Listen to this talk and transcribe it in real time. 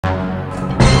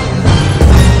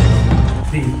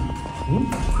Babe,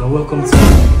 you're welcome to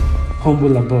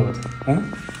Humble Abode. Huh?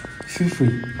 Feel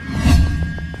free.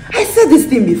 I said this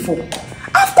thing before.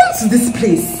 I've come to this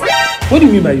place. What do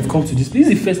you mean by you've come to this place?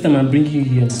 This is the first time I'm bringing you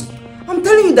here now. I'm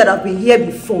telling you that I've been here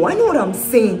before. I know what I'm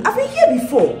saying. I've been here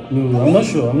before. No, I'm not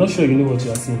sure. I'm not sure you know what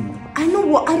you are saying. I know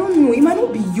what, I don't know. It might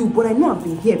not be you, but I know I've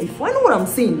been here before. I know what I'm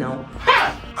saying now.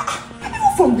 I'm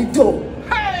even from the door.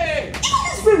 Hey!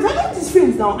 These frames, I know these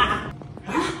frames now.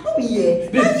 Don't be here.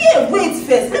 Yeah, wait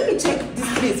first. Let me check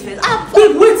this place first.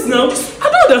 Wait now. I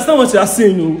don't understand what you are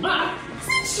saying.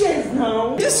 See chairs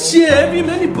now. This chair,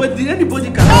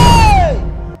 anybody can. Hey!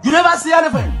 You never see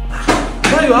anything.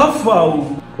 Bayo, how far?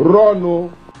 Run,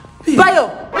 Bayo.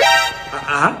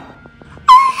 Uh-huh.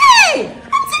 Hey!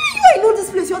 I'm telling you I know this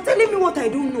place. You're telling me what I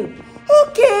don't know.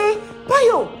 Okay.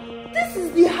 Bayo, this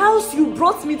is the house you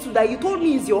brought me to that you told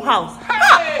me is your house.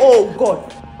 Hey! Oh,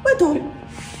 God. Wait,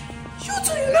 you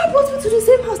two, you now brought me to the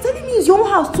same house, telling me it's your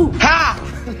house too. Ha!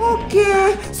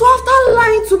 Okay, so after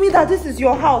lying to me that this is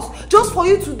your house, just for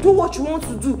you to do what you want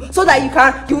to do, so that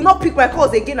you will not pick my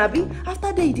calls again, Abi.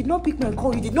 After that, you did not pick my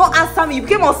call, you did not answer me, you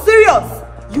became unserious.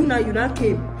 You now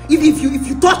came. If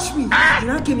you touch me, you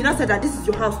now came, you now said that this is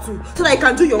your house too, so that you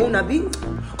can do your own, Abi.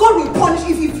 God will punish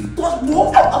if you touch me.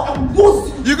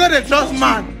 You got a trust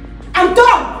man. I'm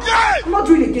done. Yeah. I'm not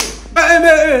doing it again.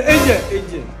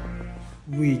 AJ.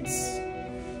 Wait,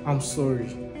 I'm sorry.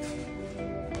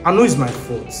 I know it's my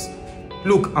fault.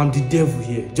 Look, I'm the devil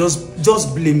here.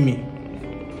 Just blame me.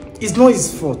 It's not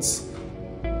his fault.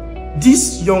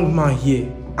 This young man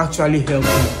here actually helped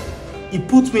me. He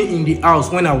put me in the house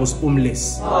when I was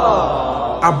homeless.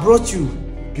 Aww. I brought you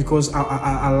because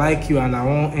I like you and I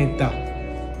won't enter.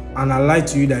 And I lied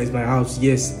to you that it's my house.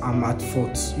 Yes, I'm at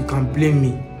fault. You can blame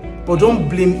me. But don't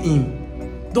blame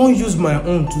him. Don't use my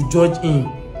own to judge him.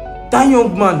 That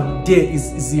young man there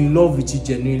is in love with you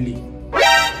genuinely.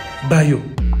 Bayo.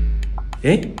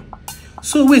 Eh?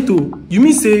 So wait, you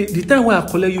mean say the time when I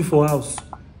collect you for house,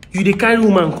 you dey carry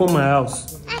woman come my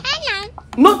house?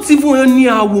 Not even any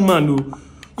woman, no.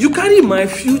 You carry my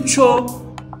future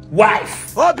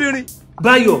wife. Oh, Billy.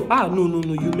 Bayo.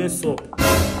 No, you mess up.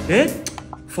 Eh?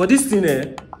 For this thing,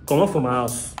 come on from my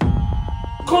house.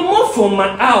 Come on from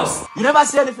my house. You never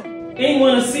see anything. Ain't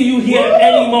wanna see you here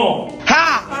anymore.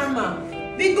 Ha! Karma.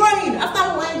 Be going.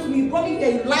 After lying to me, coming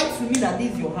here, you lied to me that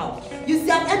this is your house. You see,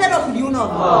 I've ended up with the owner of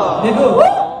the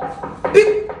house. They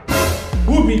go.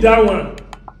 Who be that one?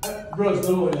 Bros,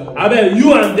 don't worry. I bet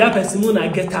you and that person wanna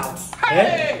get out. Hey.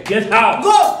 Eh? Get out.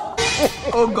 Go!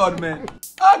 Oh God, man.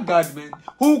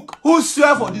 Who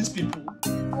swear for these people?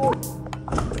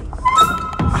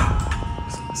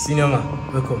 Senior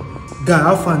man, welcome. Guy,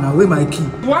 how far now? Where my key?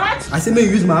 What? I said, may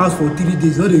you use my house for 3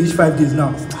 days, not they reach 5 days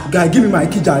now. Guy, give me my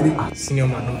key, Jari. Senior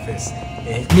man, no first.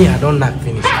 Me, I don't knock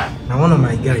finish. Now one of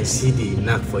my guys see the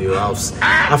knock for your house.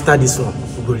 After this one,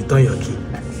 we go return your key.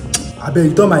 I bet you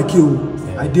return my key.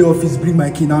 I did office, bring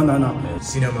my key now.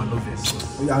 Senior man, no first.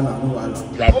 Yeah, no.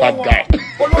 You're a bad guy.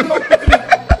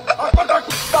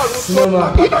 Senior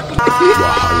man.